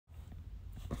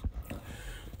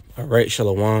All right,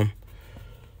 Shalom.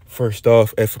 First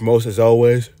off and foremost, as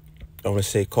always, I want to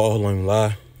say call Elohim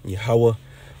La, Yahweh,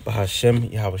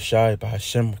 Bahashem, Yahweh Shai,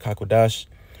 Bahashem, Kakwadash.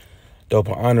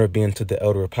 Double honor being to the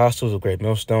elder apostles of Great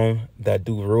Millstone that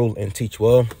do rule and teach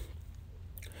well.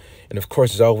 And of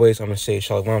course, as always, I'm going to say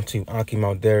Shalom to Akim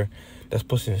out there that's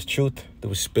pushing his truth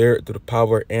through the spirit, through the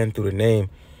power, and through the name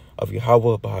of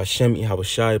Yahweh, Bahashem, Yahweh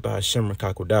Shai, Bahashem,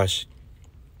 Kakwadash.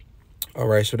 All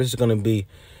right, so this is going to be,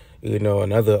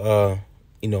 another,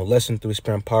 lesson through the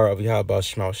spirit and power of Yahweh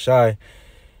Shema Shai.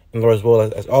 And Lord, as well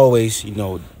as always,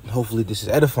 hopefully this is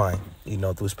edifying, through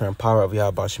the spirit and power of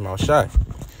Yahweh Shema Shai.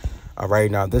 All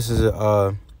right, now this is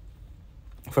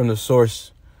from the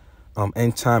source,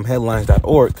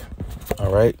 endtimeheadlines.org.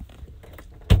 All right.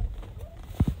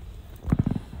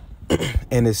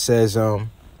 And it says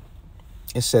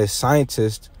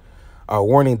scientists are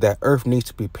warning that Earth needs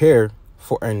to prepare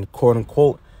for an quote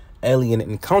unquote alien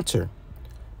encounter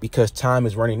because time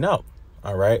is running out.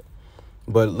 All right.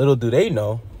 But little do they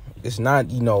know, it's not,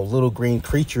 little green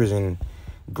creatures and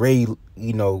gray,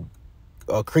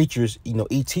 creatures,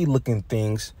 ET looking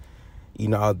things,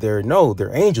 out there. No,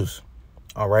 they're angels.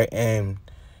 All right. And,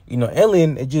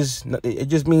 alien, it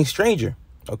just means stranger.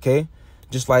 OK,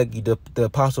 just like the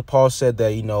Apostle Paul said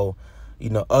that,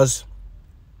 us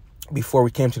before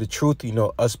we came to the truth,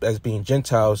 us as being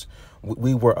Gentiles,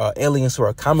 we were aliens to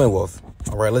our commonwealth.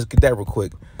 All right, let's get that real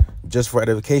quick, just for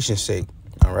edification's sake.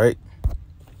 All right,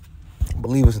 I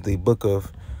believe it's in the book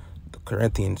of the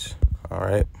Corinthians. All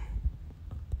right.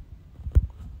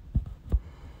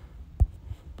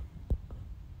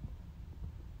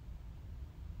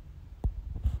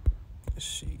 Let's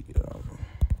see.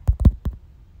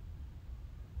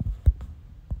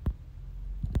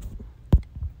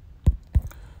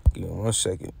 Give me 1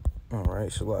 second. All right,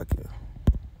 Shalakia.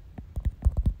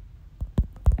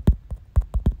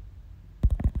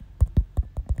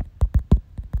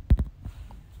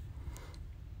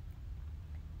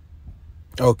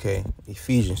 Okay,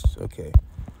 Ephesians. Okay.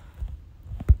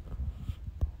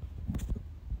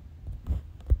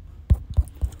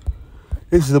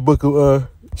 This is the book of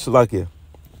Shalakia.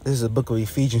 This is the book of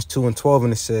Ephesians 2:12,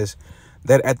 and it says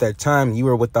that at that time you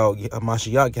were without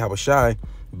Mashiach Yahweh Shai,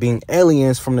 being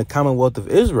aliens from the commonwealth of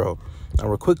Israel. Now,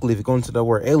 real quickly, if you go into the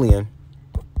word alien,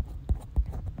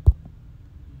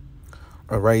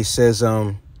 all right, it says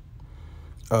to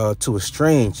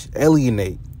estrange,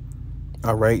 alienate.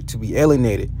 All right, to be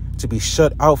alienated, to be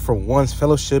shut out from one's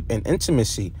fellowship and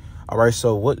intimacy. All right,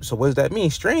 so what does that mean?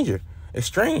 Stranger,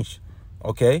 estranged.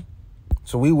 Okay,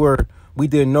 so we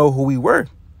didn't know who we were.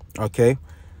 Okay,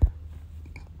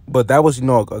 but that was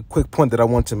a quick point that I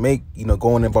want to make.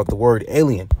 Going about the word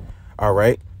alien. All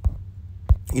right,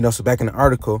 so back in the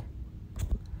article,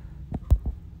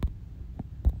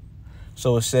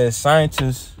 so it says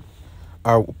scientists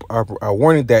are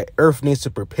warning that Earth needs to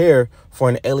prepare for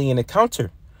an alien encounter.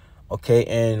 Okay,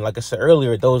 and like I said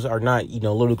earlier, those are not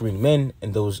little green men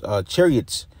and those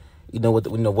chariots.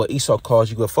 What Esau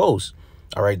calls UFOs.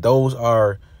 All right, those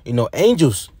are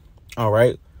angels. All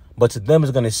right, but to them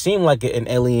it's going to seem like an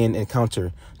alien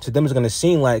encounter. To them it's going to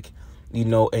seem like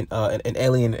an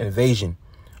alien invasion.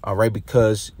 All right,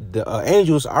 because the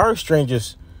angels are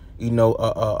strangers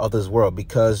of this world,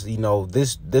 because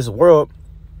this world,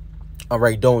 all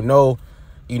right, don't know,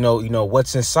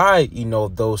 what's inside,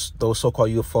 those so-called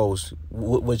UFOs,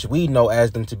 which we know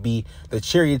as them to be the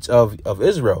chariots of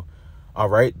Israel. All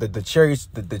right, the chariots,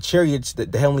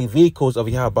 the heavenly vehicles of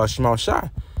Yahweh Shema Shai.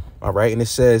 All right, and it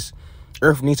says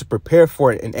Earth needs to prepare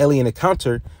for an alien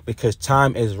encounter because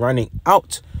time is running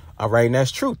out. All right, and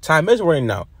that's true. Time is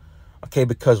running out. Okay,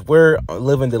 because we're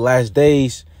living the last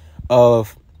days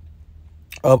of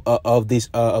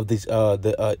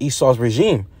the Esau's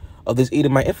regime, of this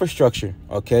Edomite infrastructure.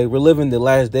 Okay, we're living the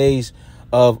last days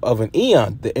of an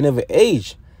eon, the end of an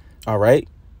age. All right,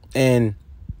 and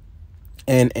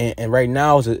right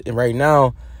now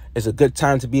is a good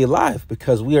time to be alive,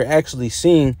 because we are actually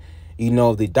seeing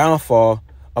the downfall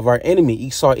of our enemy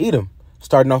Esau Edom,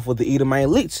 starting off with the Edomite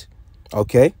elites.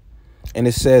 Okay, and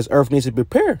it says Earth needs to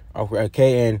prepare.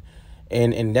 Okay,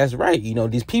 and that's right.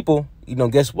 These people,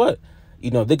 guess what?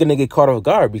 They're gonna get caught off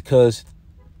guard, because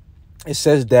it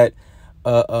says that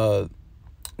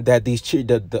that these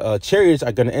chariots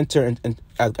are gonna enter into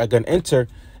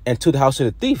the house of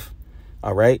the thief.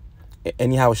 All right,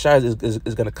 and Yahweh Shai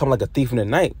is gonna come like a thief in the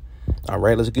night. All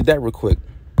right, let's get that real quick.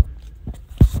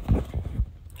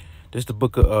 This is the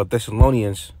book of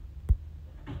Thessalonians.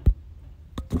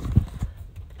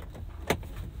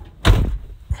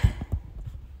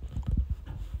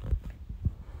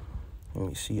 Let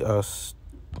me see us.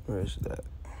 Where is that?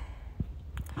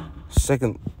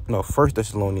 First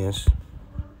Thessalonians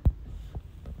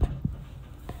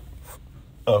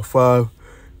 5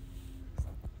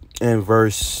 and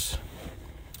verse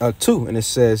 2, and it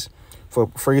says,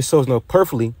 for your souls know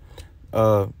perfectly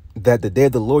that the day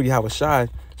of the Lord Yahushua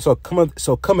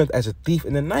cometh as a thief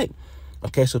in the night.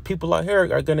 Okay, so people out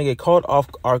here are gonna get caught off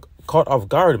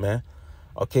guard, man.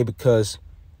 Okay, because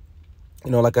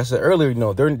like I said earlier,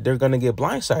 they're gonna get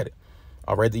blindsided.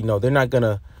 All right, they're not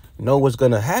gonna know what's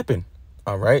gonna happen.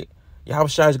 All right,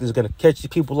 Yahushua is gonna catch the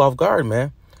people off guard,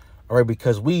 man. All right,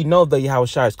 because we know that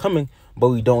Yahushua is coming, but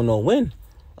we don't know when.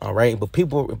 All right, but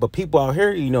people out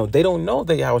here, they don't know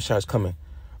that Yahushua is coming.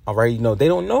 All right, they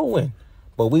don't know when,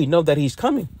 but we know that he's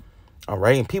coming. All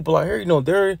right, and people out here,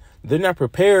 they're not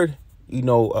prepared.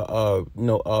 They're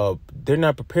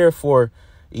not prepared for,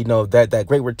 that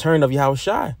great return of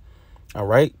Yahushua. All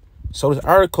right, so this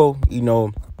article,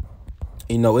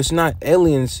 it's not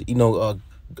aliens,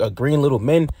 green little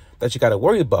men that you got to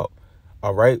worry about.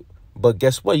 All right, but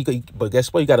guess what? You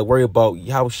got to worry about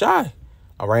Yahushua.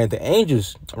 All right, and the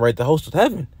angels. All right, the host of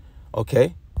heaven.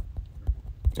 Okay,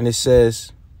 and it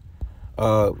says,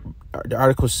 the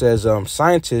article says,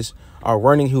 scientists are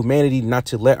warning humanity not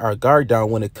to let our guard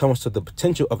down when it comes to the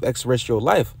potential of extraterrestrial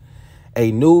life.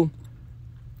 A new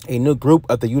group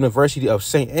at the University of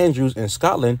St. Andrews in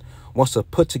Scotland wants to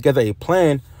put together a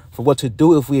plan for what to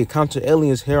do if we encounter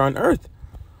aliens here on Earth.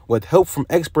 With help from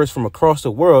experts from across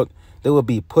the world, they will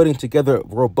be putting together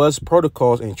robust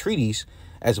protocols and treaties,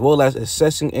 as well as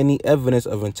assessing any evidence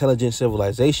of intelligent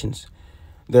civilizations.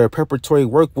 Their preparatory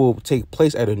work will take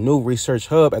place at a new research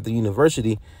hub at the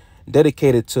university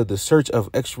dedicated to the search of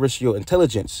extraterrestrial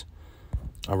intelligence.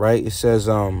 All right, it says,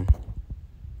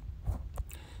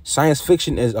 science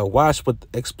fiction is awash with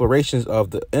explorations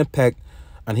of the impact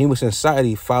on human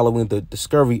society following the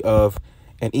discovery of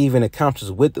and even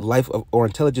encounters with life or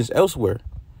intelligence elsewhere,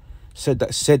 said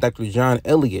Dr. John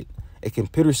Elliott, a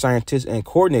computer scientist and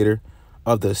coordinator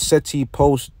of the SETI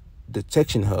Post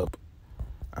Detection Hub.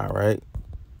 All right.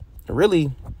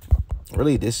 Really,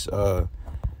 this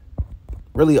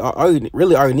really all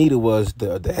you needed was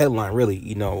the headline. Really,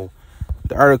 the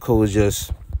article was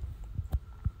just,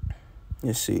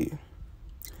 let's see,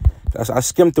 I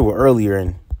skimmed through it earlier,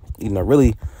 and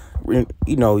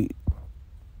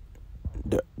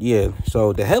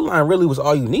so the headline really was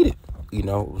all you needed. It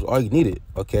was all you needed.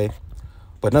 Okay,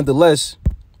 but nonetheless,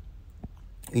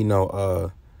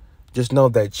 just know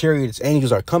that chariots,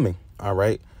 angels are coming. All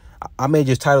right, I may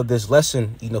just title this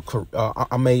lesson,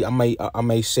 I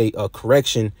may say a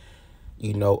correction,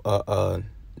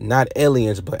 not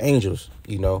aliens but angels.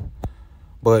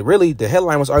 But really the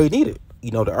headline was all you needed.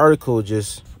 The article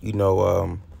just, it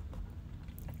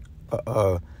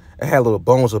had little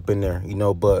bones up in there,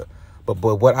 but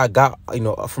what I got,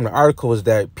 from the article is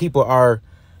that people are,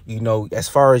 as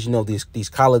far as, these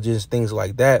colleges, things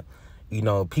like that,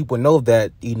 people know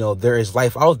that, there is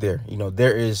life out there.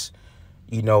 There is,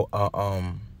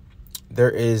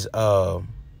 how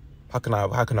can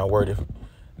I word it?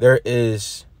 There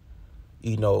is,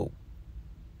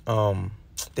 trying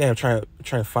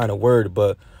to find a word,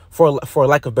 but for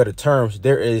lack of better terms,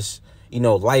 there is,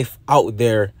 life out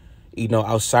there,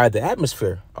 outside the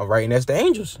atmosphere. All right. And that's the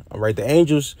angels. All right. The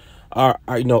angels are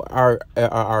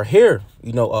here,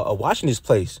 watching this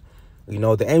place.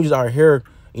 The angels are here,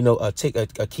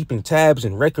 keeping tabs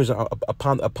and records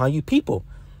upon you people.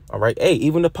 All right. Hey,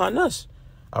 even upon us.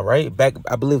 All right. Back,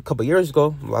 I believe a couple of years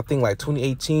ago, I think like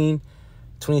 2018,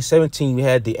 2017, we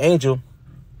had the angel.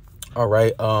 All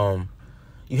right.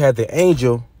 You had the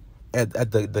angel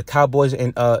at the Cowboys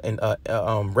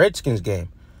and Redskins game.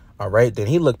 All right. Then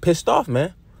he looked pissed off,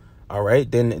 man. All right.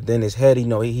 Then his head,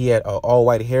 he had all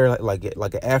white hair, like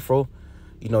an afro,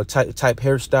 type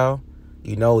hairstyle.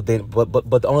 Then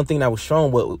but the only thing that was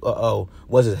shown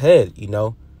was his head.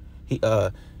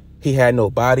 He had no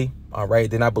body. All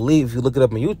right. Then I believe if you look it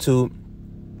up on YouTube,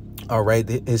 all right,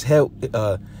 his head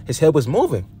was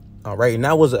moving. All right. And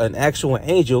that was an actual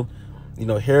angel,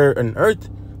 here on earth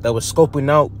that was scoping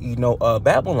out,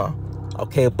 Babylon.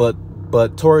 Okay. But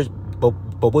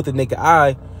with the naked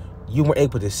eye, you weren't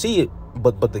able to see it,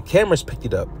 but the cameras picked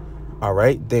it up. All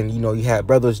right. Then, you had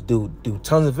brothers do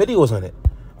tons of videos on it.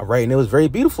 All right. And it was very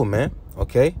beautiful, man.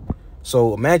 Okay.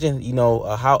 So imagine,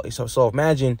 so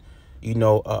imagine, in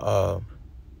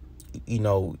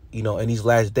these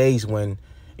last days when,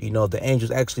 the angels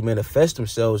actually manifest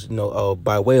themselves,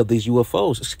 by way of these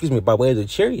UFOs, by way of the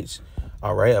chariots.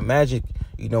 All right. Imagine,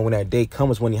 when that day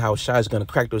comes when Yahushua is going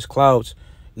to crack those clouds,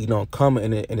 come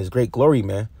in his great glory,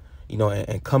 man,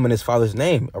 and come in his Father's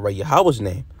name, all right, Yahweh's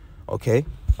name. Okay.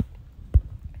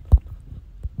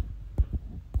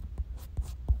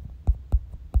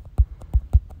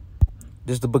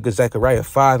 This is the book of Zechariah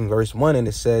 5 and verse 1, and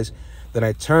it says, "Then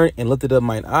I turned and lifted up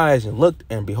mine eyes and looked,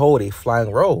 and behold, a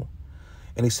flying roll.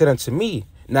 And he said unto me,"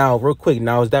 now, real quick,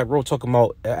 now, is that roll talking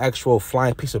about an actual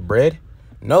flying piece of bread?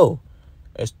 No.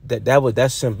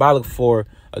 That's symbolic for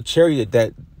a chariot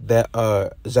that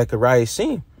Zechariah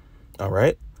seen. All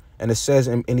right. And it says,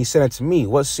 and he said unto me,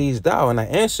 "What seest thou?" And I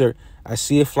answered, "I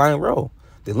see a flying roll.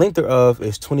 The length thereof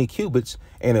is 20 cubits,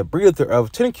 and the breadth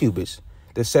thereof 10 cubits.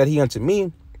 Then said he unto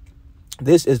me,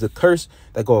 This is the curse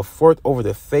that goeth forth over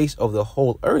the face of the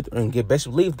whole earth." And get best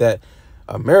believe that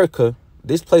America,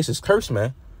 this place is cursed,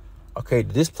 man. Okay,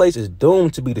 this place is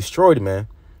doomed to be destroyed, man.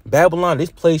 Babylon,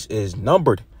 this place is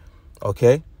numbered.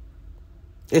 Okay.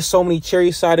 There's so many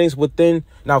chariot sightings within.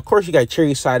 Now, of course, you got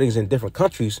chariot sightings in different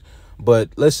countries. But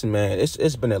listen, man,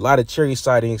 it's been a lot of chariot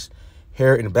sightings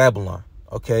here in Babylon.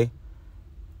 Okay.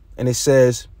 And it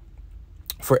says,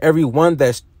 "For every one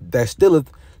that stealeth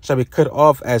shall be cut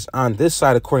off as on this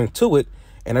side according to it,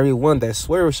 and every one that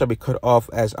sweareth shall be cut off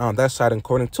as on that side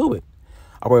according to it.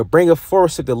 I will bring it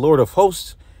forth," said the Lord of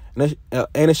hosts, "and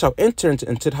it shall enter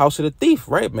into the house of the thief."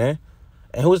 Right, man.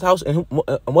 And who's the house? And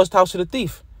what's the house of the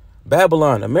thief?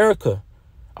 Babylon, America.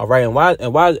 All right. And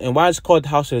why it's called the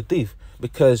house of the thief?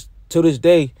 Because to this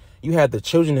day, you have the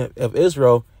children of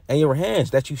Israel in your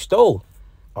hands that you stole.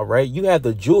 All right. You have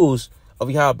the jewels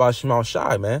of Yahweh Shema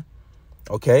Shai, man.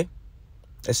 Okay.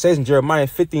 It says in Jeremiah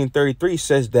 15:33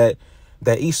 says that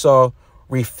Esau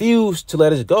refused to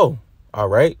let us go. All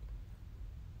right.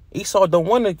 Esau don't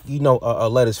want to,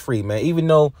 let us free, man, even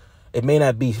though it may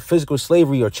not be physical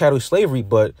slavery or chattel slavery,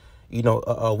 but,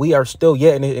 we are still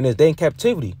yet in this day in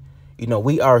captivity.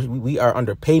 We are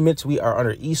under payments. We are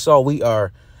under Esau. We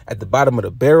are at the bottom of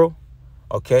the barrel.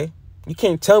 OK, you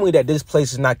can't tell me that this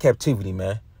place is not captivity,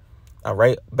 man. All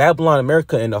right. Babylon,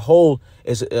 America in the whole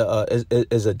is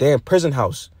a damn prison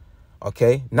house.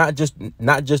 OK, not just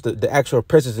the actual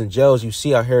prisons and jails you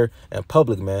see out here in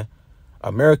public, man.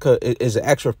 America is an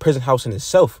actual prison house in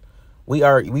itself. We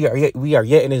are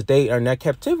yet in this day in that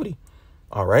captivity.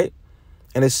 All right.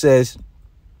 And it says,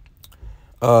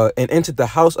 "And into the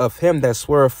house of him that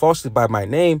sweareth falsely by my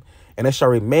name, and it shall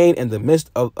remain in the midst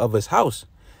of his house,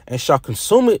 and shall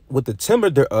consume it with the timber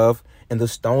thereof and the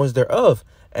stones thereof."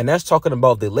 And that's talking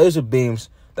about the laser beams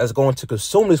that's going to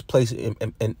consume this place and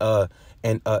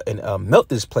melt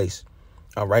this place.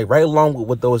 All right. Right along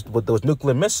with those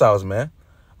nuclear missiles, man.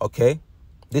 OK,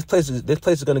 this place is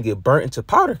going to get burnt into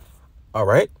powder. All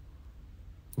right.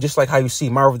 Just like how you see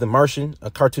Marvel the Martian,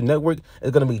 a Cartoon Network,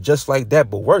 is going to be just like that,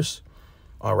 but worse.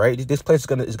 All right. This place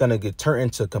is going to get turned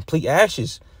into complete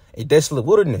ashes, a desolate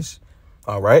wilderness.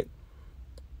 All right.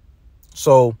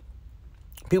 So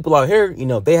people out here,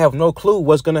 they have no clue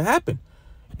what's going to happen,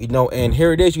 and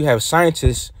here it is. You have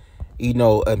scientists,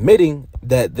 admitting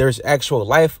that there's actual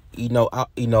life,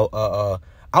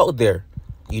 out there,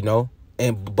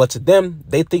 but to them,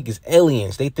 they think it's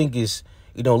aliens. They think it's,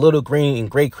 little green and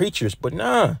gray creatures, but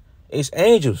nah, it's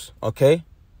angels. Okay.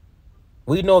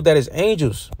 We know that it's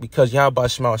angels because Yahweh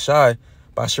Shema Shai,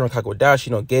 by Sharon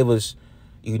Kakwadash, gave us,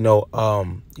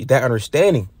 that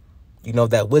understanding,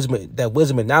 that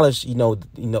wisdom and knowledge,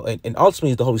 and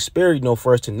ultimately the Holy Spirit,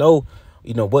 for us to know,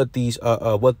 what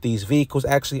these vehicles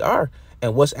actually are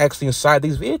and what's actually inside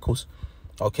these vehicles.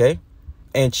 Okay.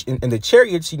 And the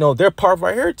chariots, they're part of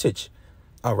our heritage.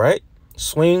 All right.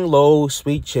 Swing low,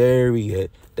 sweet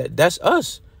chariot. That's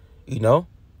us.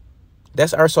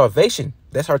 That's our salvation.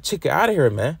 That's our ticket out of here,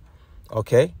 man.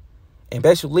 Okay. And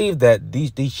best believe that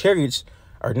these chariots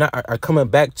are coming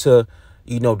back to,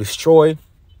 destroy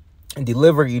and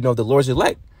deliver, the Lord's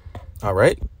elect. All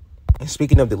right. And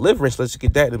speaking of deliverance, let's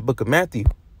get that in the book of Matthew.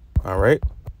 All right.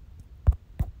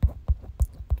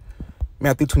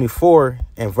 Matthew 24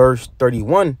 and verse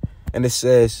 31. And it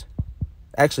says,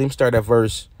 actually, let me start at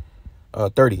verse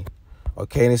 30.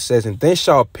 Okay. And it says, "And then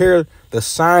shall appear the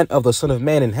sign of the Son of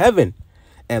Man in heaven.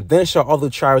 And then shall all the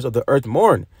tribes of the earth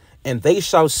mourn. And they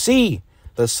shall see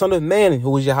the Son of Man,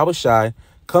 who is Yahweh Shai,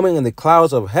 coming in the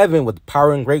clouds of heaven with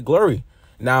power and great glory."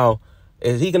 Now,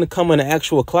 is he going to come in an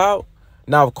actual cloud?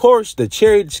 Now, of course, the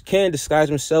chariots can disguise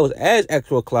themselves as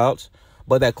actual clouds.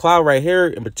 But that cloud right here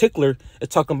in particular is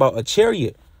talking about a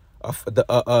chariot,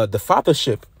 the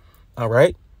fathership. All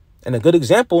right. And a good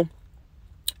example,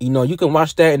 you can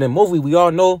watch that in a movie we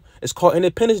all know. It's called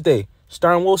Independence Day,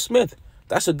 starring Will Smith.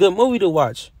 That's a good movie to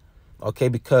watch. OK,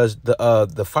 because the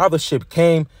fathership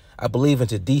came, I believe,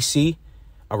 into D.C.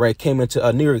 All right. Came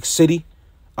into New York City.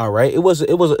 All right. It was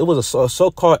a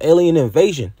so-called alien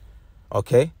invasion.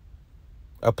 OK,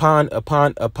 upon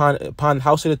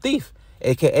House of the Thief,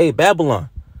 a.k.a. Babylon.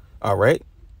 All right.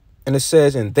 And it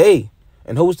says, and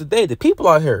who was the they? The people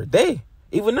out here. They.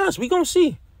 Even us, we gonna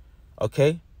see.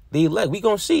 Okay, the elect, we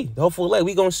gonna see. The hopeful elect,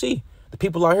 we gonna see. The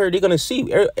people out here, they're gonna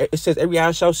see. It says every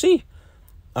eye shall see.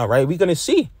 All right, we gonna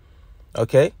see.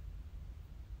 Okay.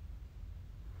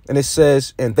 And it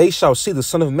says, and they shall see the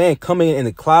Son of Man coming in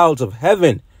the clouds of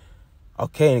heaven.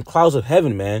 Okay, in the clouds of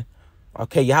heaven, man.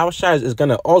 Okay, Yahushua is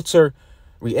gonna alter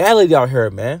reality out here,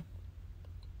 man.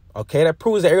 Okay, that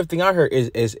proves that everything out here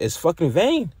is fucking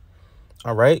vain.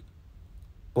 All right.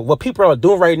 But what people are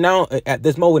doing right now at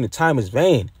this moment in time is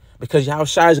vain, because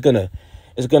Yahushua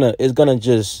is gonna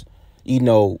just, you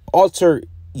know, alter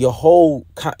your whole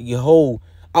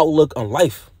outlook on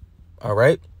life. All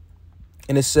right.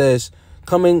 And it says,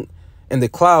 coming in the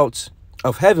clouds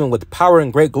of heaven with power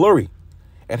and great glory.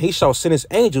 And he shall send his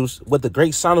angels with the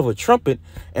great sound of a trumpet,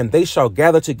 and they shall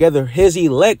gather together his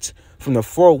elect from the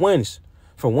four winds,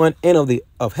 from one end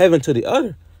of heaven to the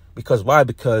other. Because why?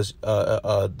 Because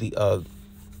the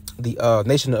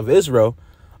nation of Israel,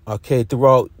 okay,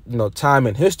 throughout, you know, time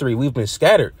and history, we've been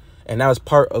scattered, and that was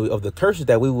part of the curses,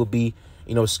 that we will be,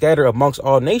 you know, scattered amongst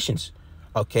all nations.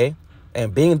 Okay,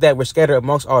 and being that we're scattered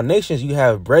amongst all nations, you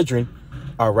have brethren,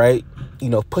 all right, you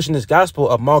know, pushing this gospel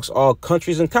amongst all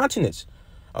countries and continents.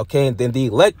 Okay, and then the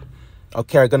elect,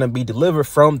 okay, are going to be delivered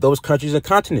from those countries and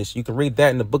continents. You can read that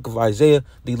in the book of Isaiah,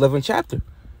 the 11th chapter.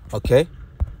 Okay,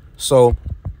 so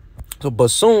but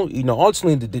soon, you know,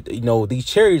 ultimately, you know, these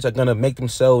chariots are going to make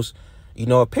themselves, you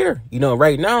know, appear. You know,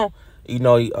 right now, you've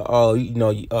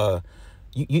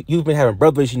been having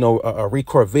brothers, you know,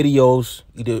 record videos,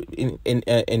 you know,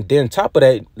 and then on top of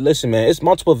that, listen, man, it's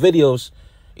multiple videos,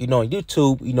 you know, on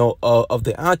YouTube, you know, of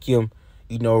the Akim,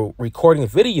 you know, recording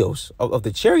videos of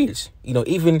the chariots, you know,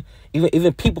 even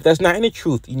people that's not in the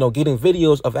truth, you know, getting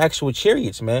videos of actual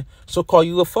chariots, man, so-called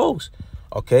UFOs.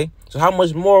 Okay, so how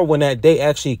much more when that day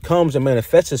actually comes and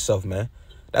manifests itself, man?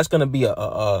 That's gonna be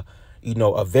you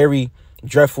know, a very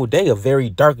dreadful day, a very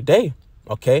dark day.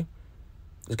 Okay,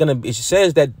 it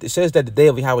says that the day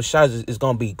of Yahushua is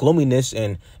gonna be gloominess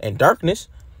and darkness.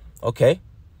 Okay,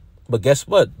 but guess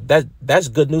what? That's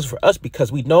good news for us,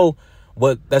 because we know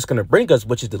what that's gonna bring us,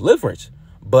 which is deliverance.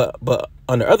 But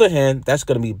on the other hand, that's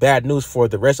gonna be bad news for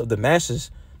the rest of the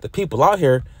masses, the people out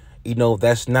here, you know,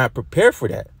 that's not prepared for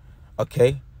that.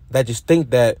 Okay, that just think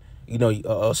that, you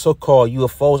know, so-called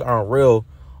UFOs aren't real,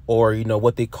 or, you know,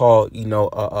 what they call, you know,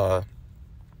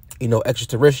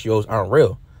 extraterrestrials aren't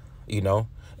real, you know.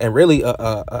 And really,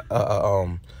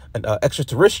 an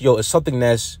extraterrestrial is something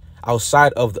that's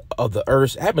outside of the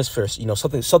Earth's atmosphere, you know,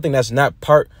 something that's not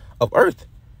part of Earth,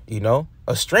 you know,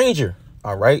 a stranger,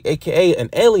 all right, aka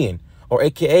an alien, or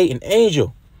aka an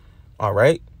angel, all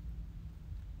right.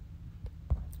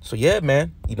 So yeah,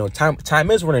 man, you know, time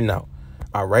is running out.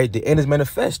 All right, the end is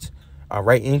manifest. All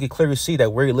right, and you can clearly see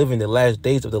that we're living the last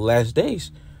days of the last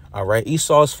days. All right,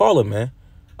 Esau is fallen, man.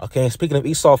 Okay, and speaking of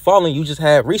Esau falling, you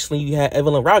had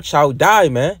Evelyn Rothschild die,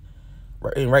 man.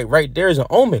 Right there is an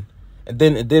omen. And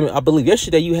then I believe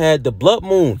yesterday you had the blood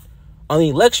moon on the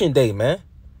election day, man.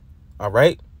 All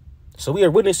right, so we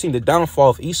are witnessing the downfall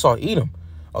of Esau Edom.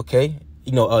 Okay,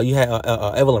 you know, you had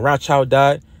Evelyn Rothschild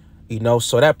died. You know,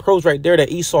 so that proves right there that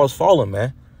Esau is fallen,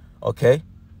 man. Okay,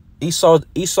 Esau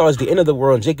is the end of the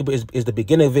world, and Jacob is the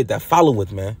beginning of it that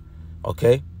followeth, man.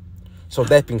 Okay, so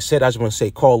that being said, I just want to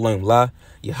say, call Lam La,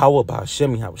 Yahweh,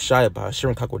 Bahashem, Yahushua,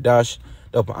 Bahashem, Kakwadash,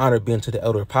 double honor being to the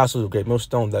elder apostles of Great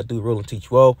Millstone that do rule and teach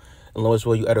well, and Lord as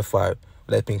well you edify. With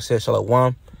that being said,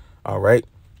 Shalom. All right,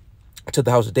 to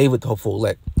the house of David, the hopeful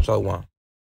elect. Shalom.